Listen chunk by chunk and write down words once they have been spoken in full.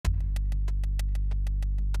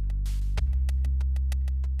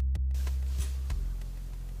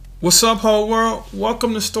What's up, whole world?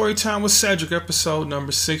 Welcome to Storytime with Cedric, episode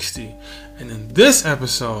number 60. And in this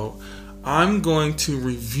episode, I'm going to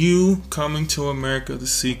review Coming to America, the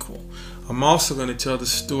sequel. I'm also going to tell the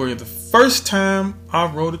story of the first time I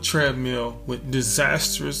rode a treadmill with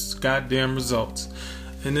disastrous goddamn results.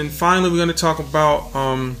 And then finally, we're going to talk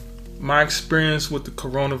about my experience with the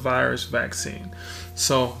coronavirus vaccine.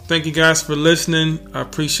 So thank you guys for listening. I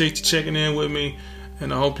appreciate you checking in with me,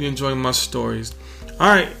 and I hope you enjoy my stories. All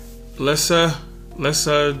right. Let's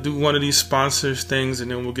do one of these sponsors things, and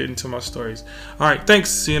then we'll get into my stories. All right, thanks.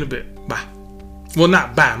 See you in a bit. Bye. Well,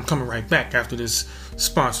 not bye. I'm coming right back after this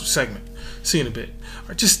sponsor segment. See you in a bit. All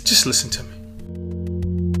right, just listen to me.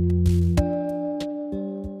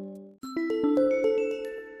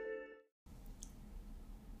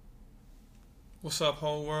 What's up,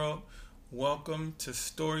 whole world? Welcome to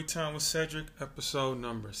Storytime with Cedric, episode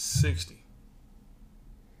number 60.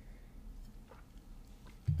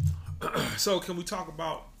 So, can we talk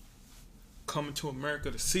about Coming to America,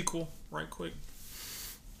 the sequel, right quick?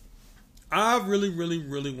 I really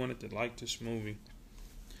wanted to like this movie.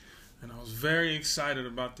 And I was very excited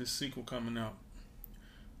about this sequel coming out.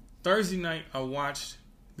 Thursday night, I watched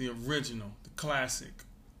the original, the classic,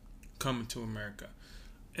 Coming to America.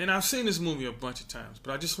 And I've seen this movie a bunch of times,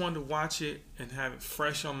 but I just wanted to watch it and have it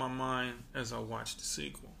fresh on my mind as I watched the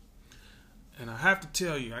sequel. And I have to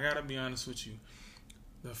tell you, I gotta be honest with you,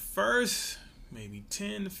 the first maybe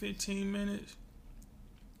 10 to 15 minutes,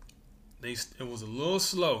 it was a little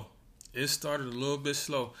slow. It started a little bit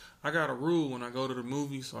slow. I got a rule when I go to the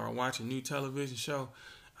movies or I watch a new television show,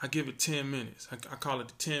 I give it 10 minutes. I call it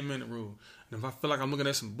the 10-minute rule. And if I feel like I'm looking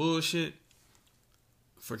at some bullshit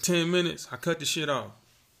for 10 minutes, I cut the shit off.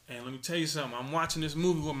 And let me tell you something. I'm watching this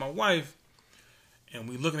movie with my wife, and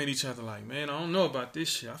we looking at each other like, man, I don't know about this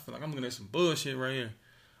shit. I feel like I'm looking at some bullshit right here.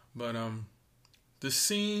 But the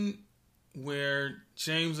scene where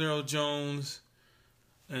James Earl Jones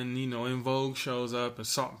and, In Vogue shows up and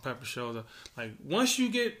Salt and Pepper shows up, like, once you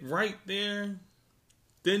get right there,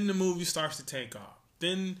 then the movie starts to take off.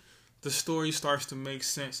 Then the story starts to make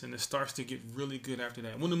sense, and it starts to get really good after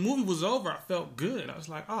that. When the movie was over, I felt good. I was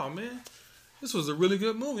like, oh, man, this was a really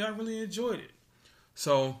good movie. I really enjoyed it.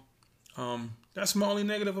 So, that's my only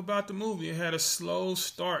negative about the movie. It had a slow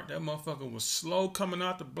start. That motherfucker was slow coming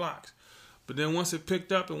out the blocks. But then once it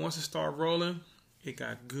picked up and once it started rolling, it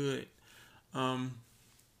got good. I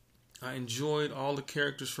enjoyed all the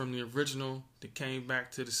characters from the original that came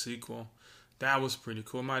back to the sequel. That was pretty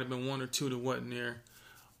cool. It might have been one or two that wasn't there.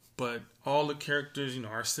 But all the characters,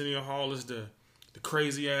 Arsenio Hall is the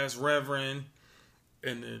crazy-ass reverend.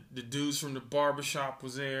 And the dudes from the barbershop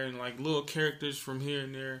was there. And like little characters from here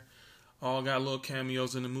and there all got little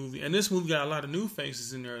cameos in the movie. And this movie got a lot of new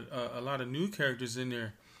faces in there. A lot of new characters in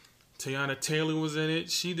there. Tiana Taylor was in it.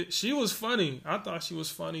 She was funny. I thought she was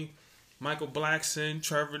funny. Michael Blackson,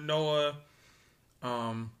 Trevor Noah.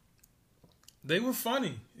 They were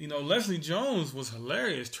funny. Leslie Jones was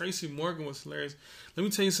hilarious. Tracy Morgan was hilarious. Let me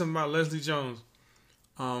tell you something about Leslie Jones.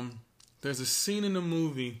 There's a scene in the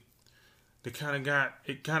movie that kind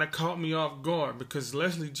of caught me off guard because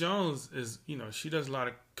Leslie Jones is, she does a lot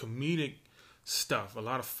of comedic stuff, a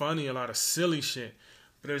lot of funny, a lot of silly shit.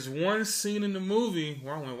 But there's one scene in the movie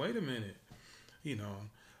where I went, wait a minute,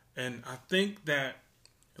 and I think that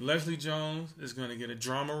Leslie Jones is going to get a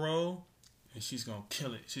drama role, and she's going to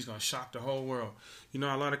kill it. She's going to shock the whole world. A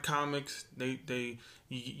lot of comics, you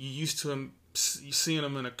used to you seeing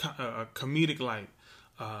them in a comedic light,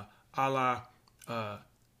 a la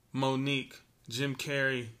Monique, Jim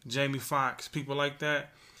Carrey, Jamie Foxx, people like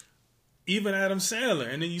that. Even Adam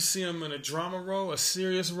Sandler, and then you see him in a drama role, a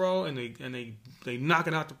serious role, and they knock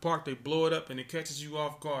it out the park, they blow it up, and it catches you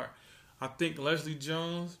off guard. I think Leslie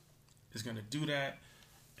Jones is gonna do that,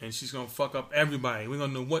 and she's gonna fuck up everybody. We're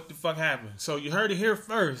gonna know what the fuck happened. So you heard it here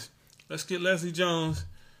first. Let's get Leslie Jones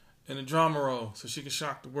in a drama role so she can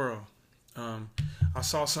shock the world. I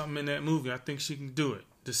saw something in that movie. I think she can do it.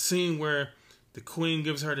 The scene where the queen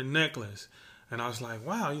gives her the necklace. And I was like,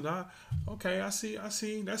 wow, okay, I see.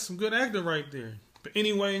 That's some good acting right there. But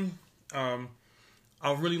anyway, I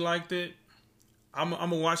really liked it. I'm going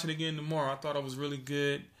to watch it again tomorrow. I thought it was really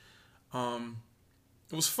good.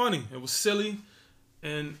 It was funny. It was silly.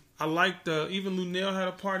 And I liked, even Lunel had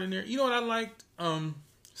a part in there. You know what I liked?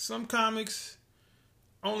 Some comics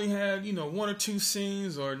only had, one or two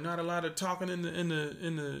scenes or not a lot of talking in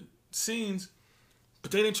the scenes. But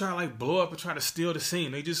they didn't try to blow up and try to steal the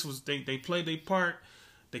scene. They just they played their part.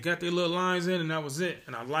 They got their little lines in, and that was it.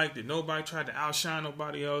 And I liked it. Nobody tried to outshine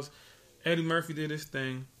nobody else. Eddie Murphy did his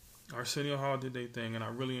thing. Arsenio Hall did their thing, and I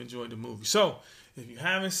really enjoyed the movie. So, if you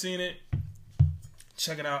haven't seen it,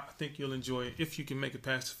 Check it out. I think you'll enjoy it if you can make it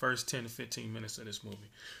past the first 10 to 15 minutes of this movie.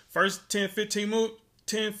 First 10, 15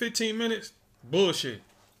 minutes, bullshit.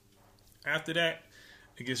 After that,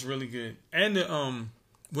 it gets really good. And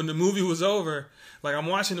when the movie was over, like I'm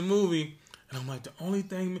watching the movie, and I'm like, the only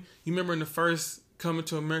thing you remember in the first Coming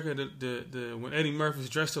to America, the when Eddie Murphy's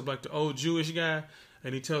dressed up like the old Jewish guy,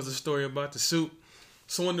 and he tells the story about the suit.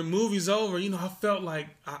 So when the movie's over, I felt like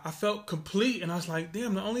I felt complete, and I was like,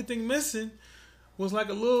 damn, the only thing missing was like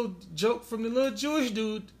a little joke from the little Jewish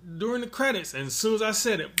dude during the credits. And as soon as I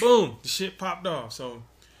said it, boom, the shit popped off. So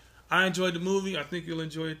I enjoyed the movie. I think you'll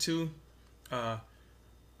enjoy it too. I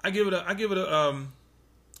give it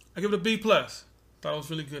a B plus. Thought it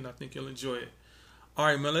was really good, and I think you'll enjoy it. All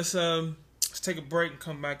right, man. Let's take a break and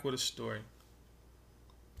come back with a story.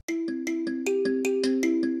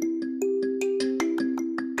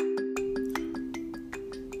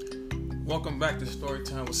 Welcome back to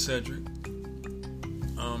Storytime with Cedric.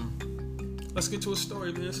 Let's get to a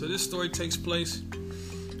story, man. So this story takes place,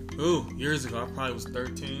 years ago. I probably was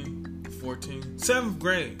 13, 14, 7th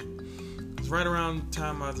grade. It's right around the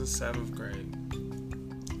time I was in 7th grade.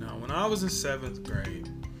 Now, when I was in 7th grade,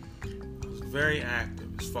 I was very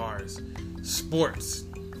active as far as sports.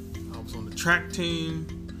 I was on the track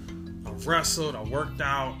team. I wrestled. I worked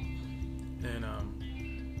out. And,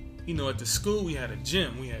 at the school, we had a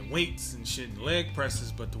gym. We had weights and shit and leg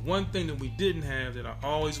presses. But the one thing that we didn't have that I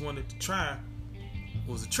always wanted to try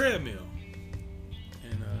was a treadmill.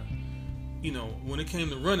 And, when it came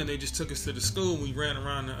to running, they just took us to the school. We ran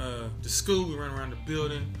around the school. We ran around the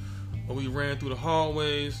building. Or we ran through the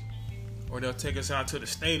hallways. Or they'll take us out to the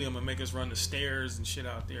stadium and make us run the stairs and shit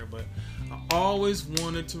out there. But I always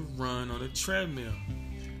wanted to run on a treadmill.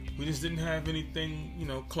 We just didn't have anything,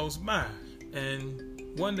 close by. And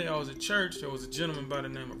one day I was at church. There was a gentleman by the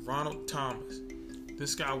name of Ronald Thomas.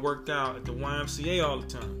 This guy worked out at the YMCA all the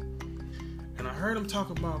time. And I heard him talk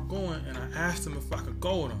about going, and I asked him if I could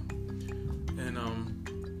go with him. And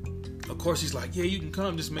of course he's like, yeah, you can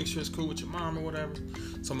come. Just make sure it's cool with your mom or whatever.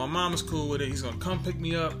 So my mom was cool with it. He's gonna come pick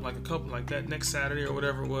me up like that next Saturday or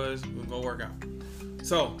whatever it was. We'll go work out.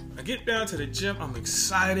 So I get down to the gym. I'm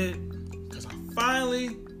excited because I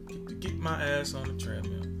finally get my ass on the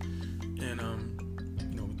treadmill. And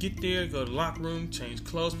we get there, go to the locker room, change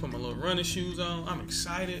clothes, put my little running shoes on. I'm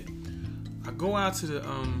excited. I go out to the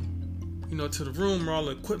to the room where all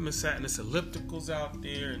the equipment's sat, and it's ellipticals out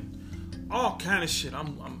there and all kind of shit.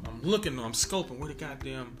 I'm looking, I'm scoping where the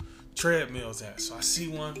goddamn treadmill's at. So I see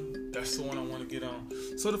one. That's the one I want to get on.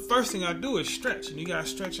 So the first thing I do is stretch, and you gotta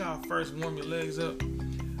stretch out first, warm your legs up.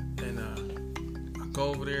 And I go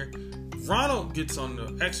over there. Ronald gets on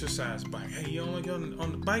the exercise bike. Hey, you want to get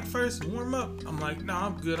on the bike first and warm up? I'm like, nah,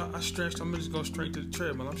 I'm good. I stretched. I'm gonna just go straight to the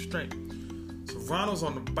treadmill. I'm straight. So Ronald's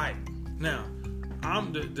on the bike. Now,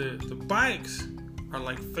 I'm the bikes are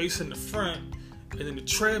like facing the front, and then the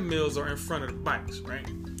treadmills are in front of the bikes, right?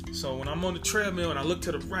 So when I'm on the treadmill and I look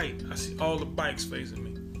to the right, I see all the bikes facing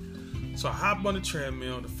me. So I hop on the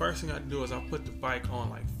treadmill. The first thing I do is I put the bike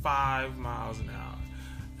on like 5 miles an hour.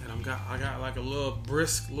 And I got like a little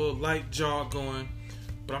brisk, little light jog going,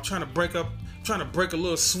 but I'm trying to break a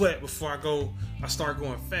little sweat before I start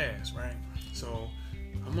going fast, right? So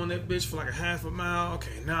I'm on that bitch for like a half a mile.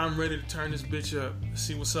 Okay, now I'm ready to turn this bitch up,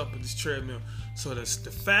 see what's up with this treadmill. So the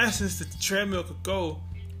fastest that the treadmill could go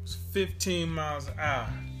was 15 miles an hour.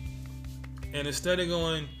 And instead of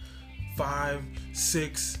going 5,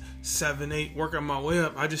 6, 7, 8, working my way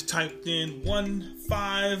up, I just typed in 1,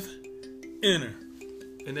 5, enter.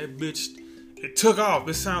 And that bitch, it took off.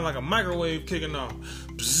 It sounded like a microwave kicking off.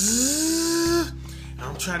 Bzzz, and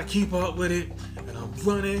I'm trying to keep up with it. And I'm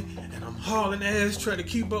running. And I'm hauling ass, trying to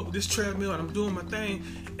keep up with this treadmill. And I'm doing my thing.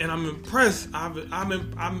 And I'm impressed. I've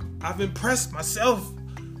impressed myself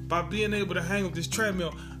by being able to hang with this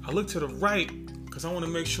treadmill. I look to the right because I want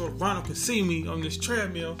to make sure Ronald can see me on this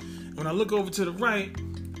treadmill. And when I look over to the right,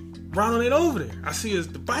 Ronald ain't over there. I see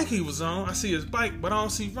the bike he was on. I see his bike, but I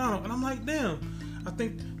don't see Ronald. And I'm like, damn. I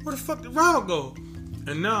think, where the fuck did Ronald go?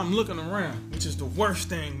 And now I'm looking around, which is the worst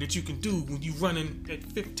thing that you can do when you running at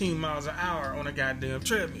 15 miles an hour on a goddamn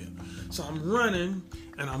treadmill. So I'm running,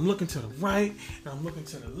 and I'm looking to the right, and I'm looking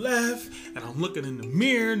to the left, and I'm looking in the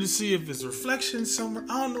mirror to see if there's reflection somewhere.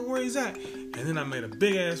 I don't know where he's at. And then I made a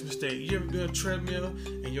big ass mistake. You ever do a treadmill,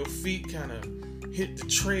 and your feet kind of hit the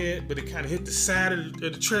tread, but it kind of hit the side of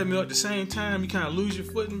the treadmill at the same time? You kind of lose your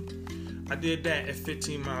footing. I did that at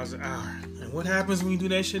 15 miles an hour. And what happens when you do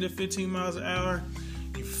that shit at 15 miles an hour?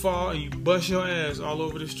 You fall and you bust your ass all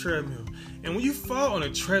over this treadmill. And when you fall on a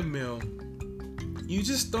treadmill, you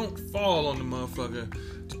just don't fall on the motherfucker.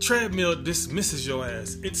 The treadmill dismisses your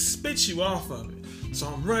ass. It spits you off of it. So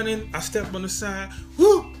I'm running. I step on the side.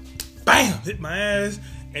 Whoo! Bam! Hit my ass.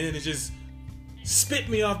 And then it just spit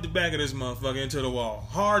me off the back of this motherfucker into the wall.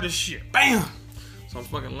 Hard as shit. Bam! So I'm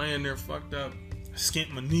fucking laying there fucked up. I skint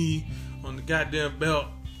my knee on the goddamn belt.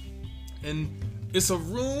 And it's a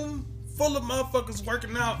room full of motherfuckers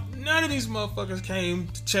working out. None of these motherfuckers came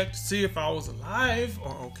to check to see if I was alive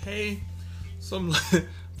or okay. So I'm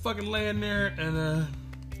fucking laying there, and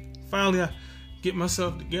finally I get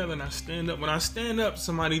myself together and I stand up. When I stand up,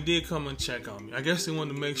 somebody did come and check on me. I guess they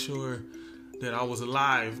wanted to make sure that I was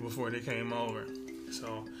alive before they came over.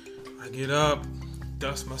 So I get up,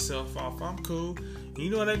 dust myself off. I'm cool. And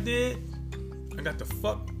you know what I did? I got the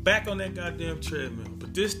fuck back on that goddamn treadmill.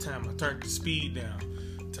 But this time I turned the speed down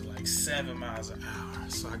to like 7 miles an hour.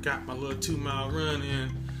 So I got my little 2-mile run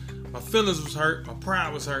in. My feelings was hurt. My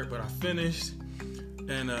pride was hurt. But I finished.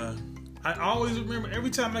 And I always remember, every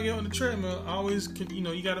time I get on the treadmill, I always,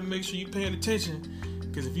 you got to make sure you're paying attention.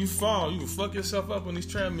 Because if you fall, you can fuck yourself up on these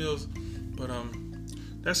treadmills. But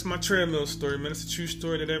that's my treadmill story, man. It's a true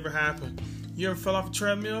story that ever happened. You ever fell off a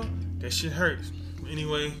treadmill? That shit hurts.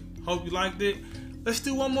 Anyway, hope you liked it. Let's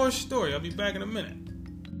do one more story. I'll be back in a minute.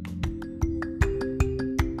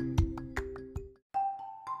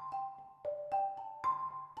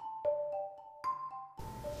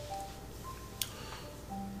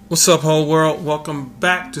 What's up, whole world? Welcome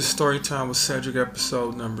back to Storytime with Cedric,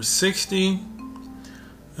 episode number 60.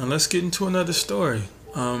 And let's get into another story.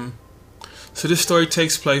 So this story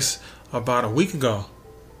takes place about a week ago.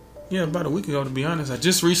 Yeah, about a week ago, to be honest. I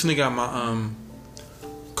just recently got my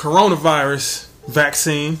coronavirus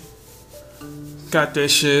vaccine. Got that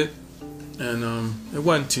shit. And it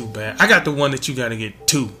wasn't too bad. I got the one that you gotta get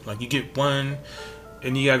 2. Like, you get 1,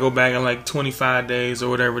 and you gotta go back in like 25 days or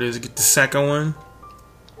whatever it is to get the second one.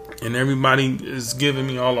 And everybody is giving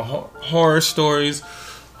me all the horror stories.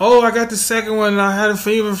 Oh, I got the second one and I had a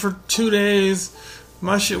fever for 2 days.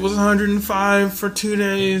 My shit was 105 for 2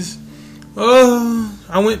 days. Oh,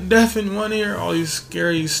 I went deaf in one ear. All these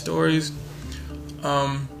scary stories.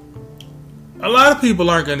 A lot of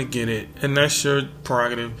people aren't going to get it, and that's your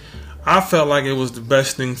prerogative. I felt like it was the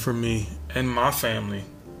best thing for me and my family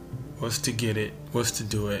was to get it, was to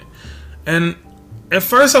do it. And at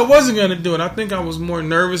first I wasn't going to do it. I think I was more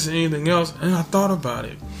nervous than anything else, and I thought about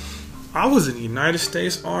it. I was in the United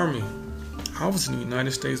States Army. I was in the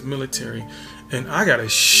United States military, and I got a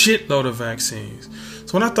shitload of vaccines.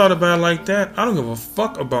 So when I thought about it like that, I don't give a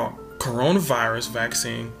fuck about coronavirus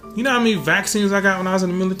vaccine. You know how many vaccines I got when I was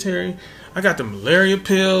in the military? I got the malaria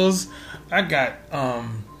pills. I got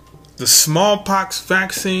the smallpox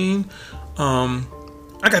vaccine.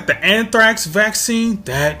 I got the anthrax vaccine.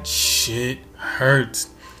 That shit hurts.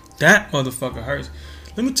 That motherfucker hurts.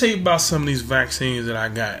 Let me tell you about some of these vaccines that I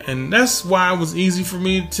got. And that's why it was easy for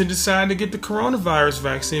me to decide to get the coronavirus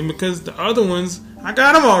vaccine, because the other ones, I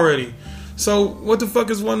got them already. So what the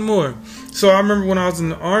fuck is one more? So I remember when I was in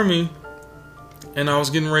the Army and I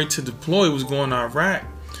was getting ready to deploy, was going to Iraq,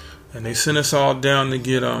 and they sent us all down to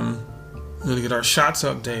get our shots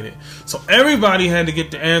updated. So everybody had to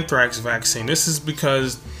get the anthrax vaccine. This is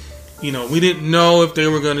because, we didn't know if they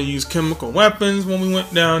were going to use chemical weapons when we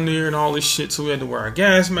went down there and all this shit. So we had to wear a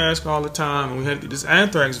gas mask all the time, and we had to get this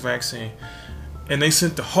anthrax vaccine. And they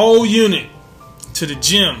sent the whole unit to the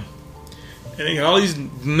gym. And they got all these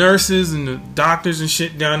nurses and the doctors and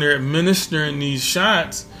shit down there administering these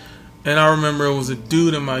shots. And I remember it was a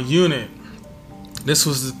dude in my unit. This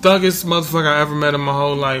was the thuggest motherfucker I ever met in my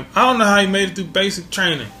whole life. I don't know how he made it through basic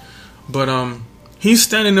training. But he's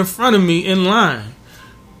standing in front of me in line.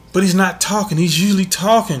 But he's not talking. He's usually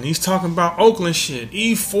talking. He's talking about Oakland shit.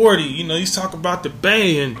 E40. He's talking about the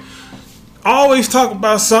Bay. And always talk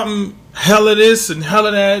about something hella this and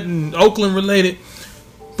hella that and Oakland related.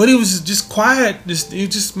 But he was just quiet.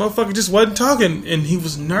 Motherfucker just wasn't talking. And he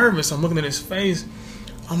was nervous. I'm looking at his face.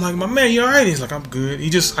 I'm like, my man, you alright? He's like, I'm good.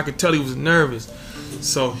 I could tell he was nervous.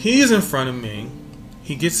 So he's in front of me.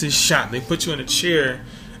 He gets his shot. They put you in a chair.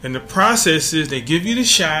 And the process is they give you the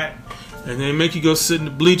shot. And they make you go sit in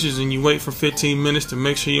the bleachers and you wait for 15 minutes to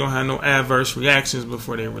make sure you don't have no adverse reactions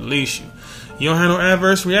before they release you. You don't have no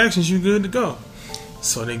adverse reactions, you good to go.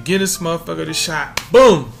 So they get this motherfucker the shot.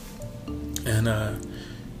 Boom! And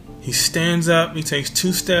he stands up, he takes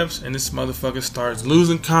 2 steps, and this motherfucker starts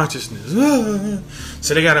losing consciousness.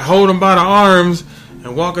 So they gotta hold him by the arms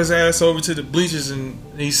and walk his ass over to the bleachers, and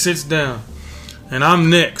he sits down. And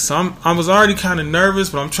I'm next. So I was already kind of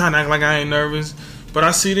nervous, but I'm trying to act like I ain't nervous. But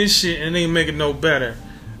I see this shit and they ain't make it no better.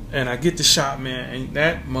 And I get the shot, man, and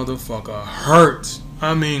that motherfucker hurts.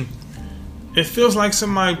 I mean, it feels like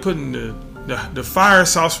somebody putting the fire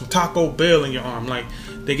sauce from Taco Bell in your arm. Like,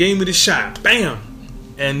 they gave me the shot. Bam!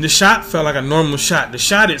 And the shot felt like a normal shot. The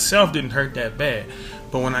shot itself didn't hurt that bad.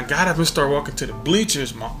 But when I got up and started walking to the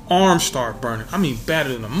bleachers, my arms started burning. I mean,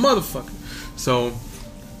 badder than a motherfucker. So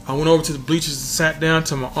I went over to the bleachers and sat down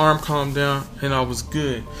till my arm calmed down, and I was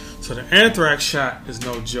good. So the anthrax shot is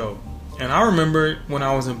no joke. And I remember when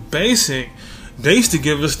I was in basic, they used to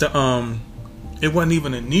give us the it wasn't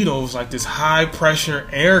even a needle. It was like this high pressure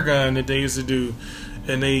air gun that they used to do.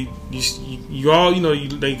 And they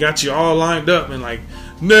got you all lined up and like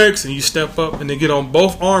next, and you step up and they get on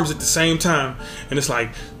both arms at the same time, and it's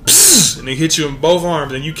like psst, and they hit you in both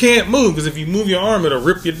arms, and you can't move because if you move your arm, it'll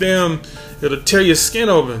rip you down, it'll tear your skin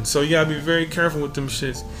open. So you gotta be very careful with them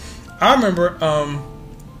shits. I remember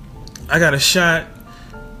I got a shot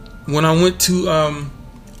when I went to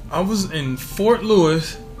I was in Fort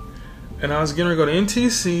Lewis, and I was getting ready to go to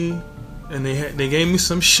NTC, and they gave me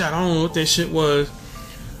some shot. I don't know what that shit was.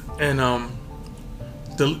 And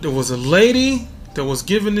there was a lady that was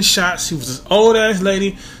giving the shots. She was this old ass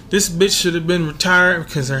lady. This bitch should have been retired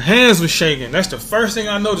because her hands were shaking. That's the first thing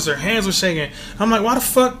I noticed. Her hands were shaking. I'm like, why the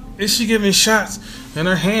fuck is she giving shots and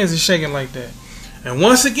her hands is shaking like that? And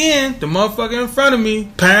once again, the motherfucker in front of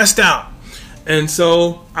me passed out. And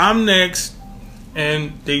so I'm next,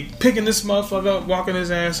 and they picking this motherfucker up, walking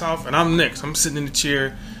his ass off, and I'm next. I'm sitting in the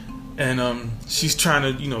chair. And she's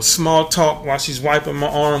trying to, small talk while she's wiping my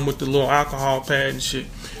arm with the little alcohol pad and shit.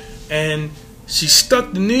 And she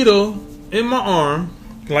stuck the needle in my arm,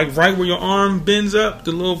 like right where your arm bends up,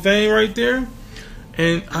 the little vein right there.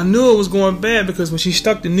 And I knew it was going bad because when she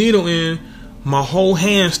stuck the needle in, my whole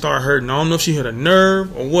hand started hurting. I don't know if she hit a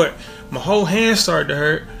nerve or what. My whole hand started to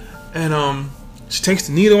hurt. And she takes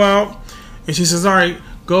the needle out, and she says, all right,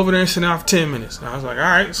 go over there and sit down for 10 minutes. And I was like, all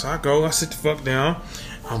right. So I go, I sit the fuck down.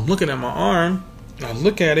 I'm looking at my arm, and I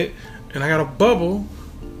look at it, and I got a bubble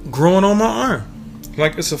growing on my arm.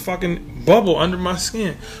 Like it's a fucking bubble under my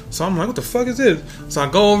skin. So I'm like, what the fuck is this? So I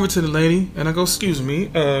go over to the lady, and I go, excuse me,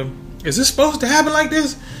 is this supposed to happen like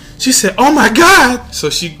this? She said, oh my God. So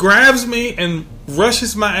she grabs me and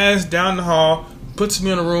rushes my ass down the hall, puts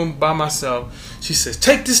me in a room by myself. She says,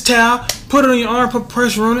 take this towel, put it on your arm, put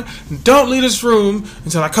pressure on it, and don't leave this room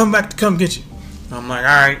until I come back to come get you. And I'm like, all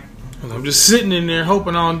right. And I'm just sitting in there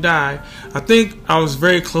hoping I don't die. I think I was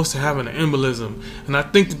very close to having an embolism, and I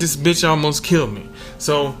think that this bitch almost killed me.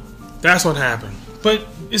 So that's what happened. But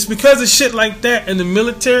it's because of shit like that in the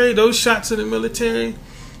military, those shots in the military,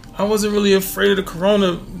 I wasn't really afraid of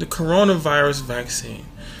the coronavirus vaccine.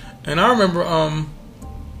 And I remember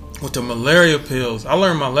with the malaria pills, I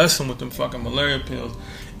learned my lesson with them fucking malaria pills.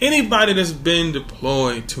 Anybody that's been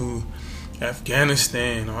deployed to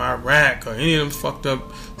Afghanistan or Iraq or any of them fucked up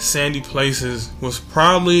sandy places was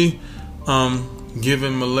probably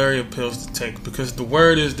given malaria pills to take, because the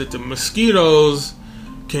word is that the mosquitoes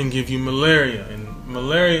can give you malaria, and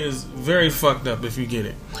malaria is very fucked up if you get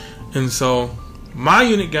it. And so my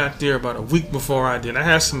unit got there about a week before I did. I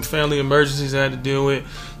had some family emergencies I had to deal with,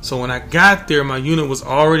 so when I got there, my unit was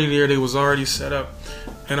already there. They was already set up,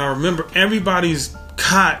 and I remember everybody's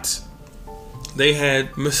cots, they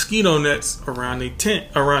had mosquito nets around their tent,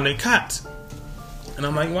 around their cots. And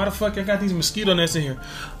I'm like, why the fuck I got these mosquito nets in here?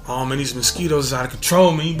 Oh man, these mosquitoes is out of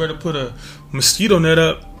control, man. You better put a mosquito net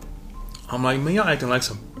up. I'm like, man, y'all acting like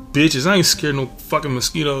some bitches. I ain't scared of no fucking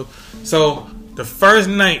mosquitoes. So the first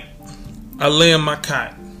night I lay in my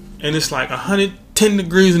cot, and it's like 110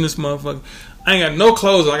 degrees in this motherfucker. I ain't got no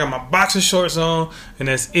clothes on. I got my boxer shorts on, and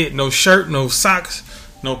that's it. No shirt, no socks,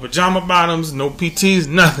 no pajama bottoms, no PTs,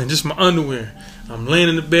 nothing. Just my underwear. I'm laying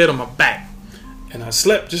in the bed on my back, and I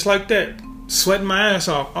slept just like that, sweating my ass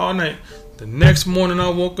off all night. The next morning I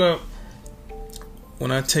woke up,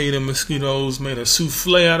 when I tell you the mosquitoes made a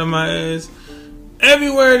souffle out of my ass.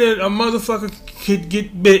 Everywhere that a motherfucker could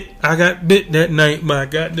get bit, I got bit that night by a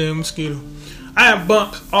goddamn mosquito. I had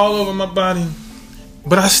bumps all over my body,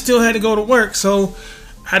 but I still had to go to work, so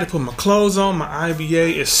I had to put my clothes on. My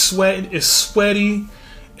IVA is sweaty.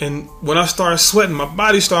 And when I started sweating, my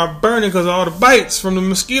body started burning because of all the bites from the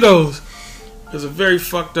mosquitoes. It was a very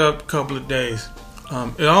fucked up couple of days.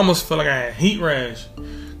 It almost felt like I had heat rash,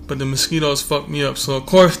 but the mosquitoes fucked me up. So of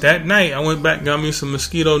course that night I went back and got me some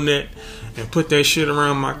mosquito net and put that shit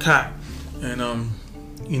around my cot. And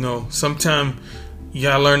sometimes you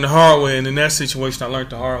gotta learn the hard way. And in that situation, I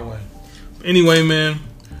learned the hard way. But anyway, man,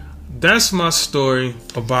 that's my story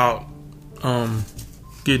about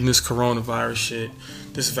getting this coronavirus shit,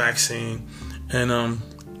 this vaccine. And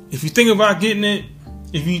if you think about getting it,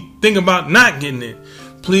 if you think about not getting it,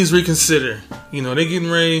 please reconsider. They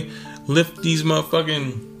getting ready to lift these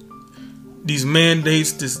mandates.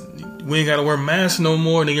 We ain't gotta wear masks no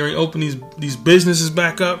more. They getting ready to open these businesses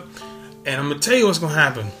back up. And I'm going to tell you what's going to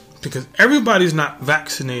happen. Because everybody's not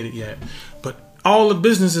vaccinated yet. But all the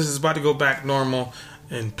businesses is about to go back normal.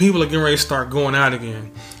 And people are getting ready to start going out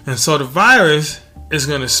again. And so the virus is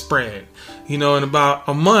going to spread. You know, in about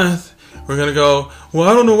a month, we're going to go, well,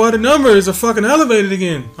 I don't know why the numbers are fucking elevated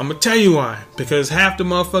again. I'm going to tell you why. Because half the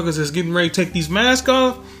motherfuckers that's getting ready to take these masks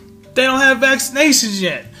off, they don't have vaccinations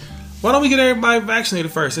yet. Why don't we get everybody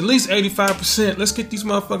vaccinated first? At least 85%. Let's get these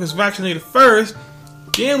motherfuckers vaccinated first.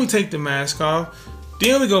 Then we take the mask off.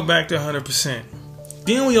 Then we go back to 100%.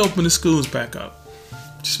 Then we open the schools back up.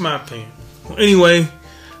 Just my opinion. Well, anyway,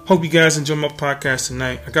 hope you guys enjoy my podcast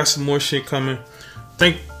tonight. I got some more shit coming.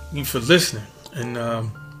 Thank you for listening. And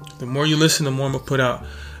the more you listen, the more I'm going to put out.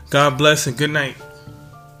 God bless and good night.